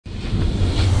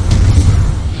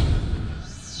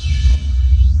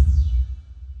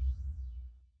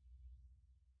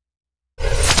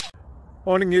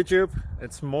Morning YouTube,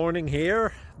 it's morning here.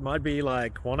 It might be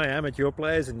like 1 a.m. at your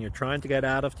place and you're trying to get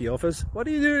out of the office. What are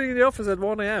you doing in the office at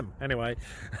 1 a.m.? Anyway,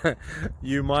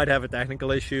 you might have a technical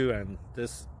issue and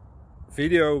this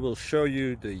video will show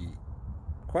you the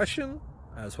question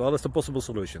as well as the possible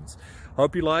solutions.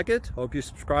 Hope you like it, hope you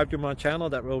subscribe to my channel.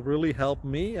 That will really help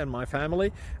me and my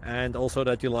family, and also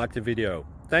that you like the video.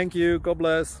 Thank you, God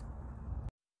bless.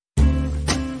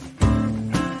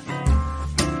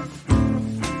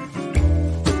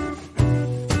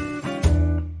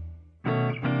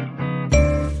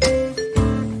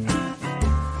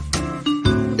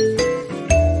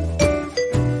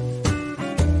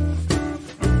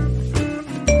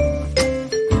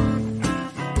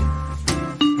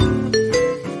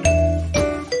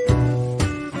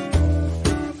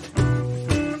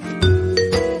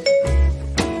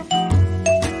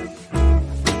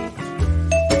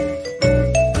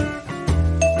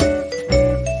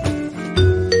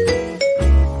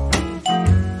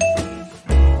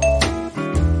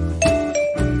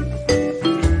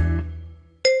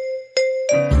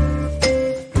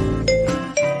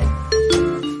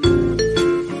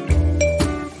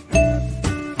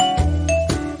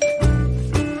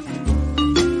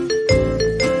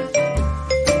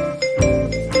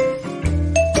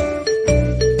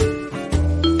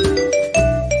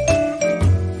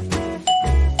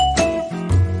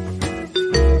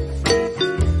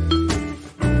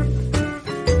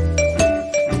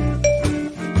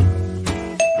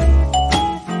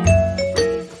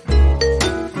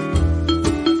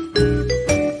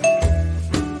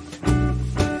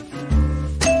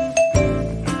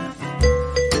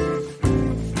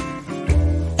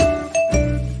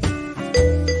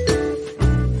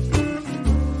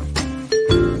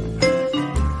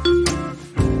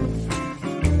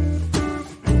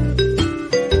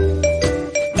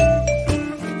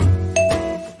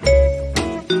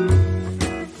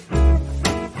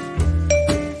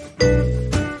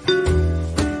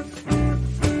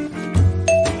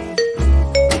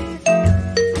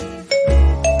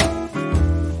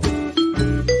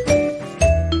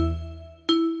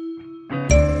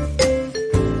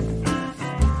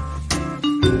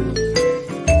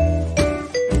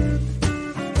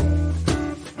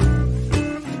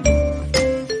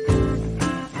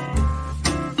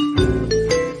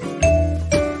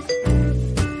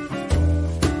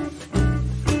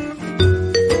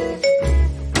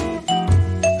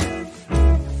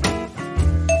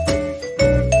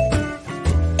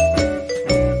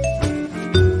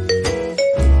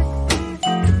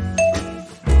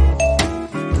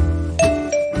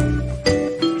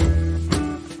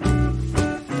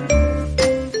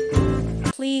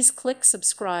 Please click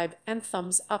subscribe and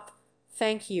thumbs up.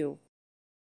 Thank you.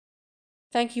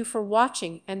 Thank you for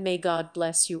watching, and may God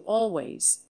bless you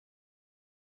always.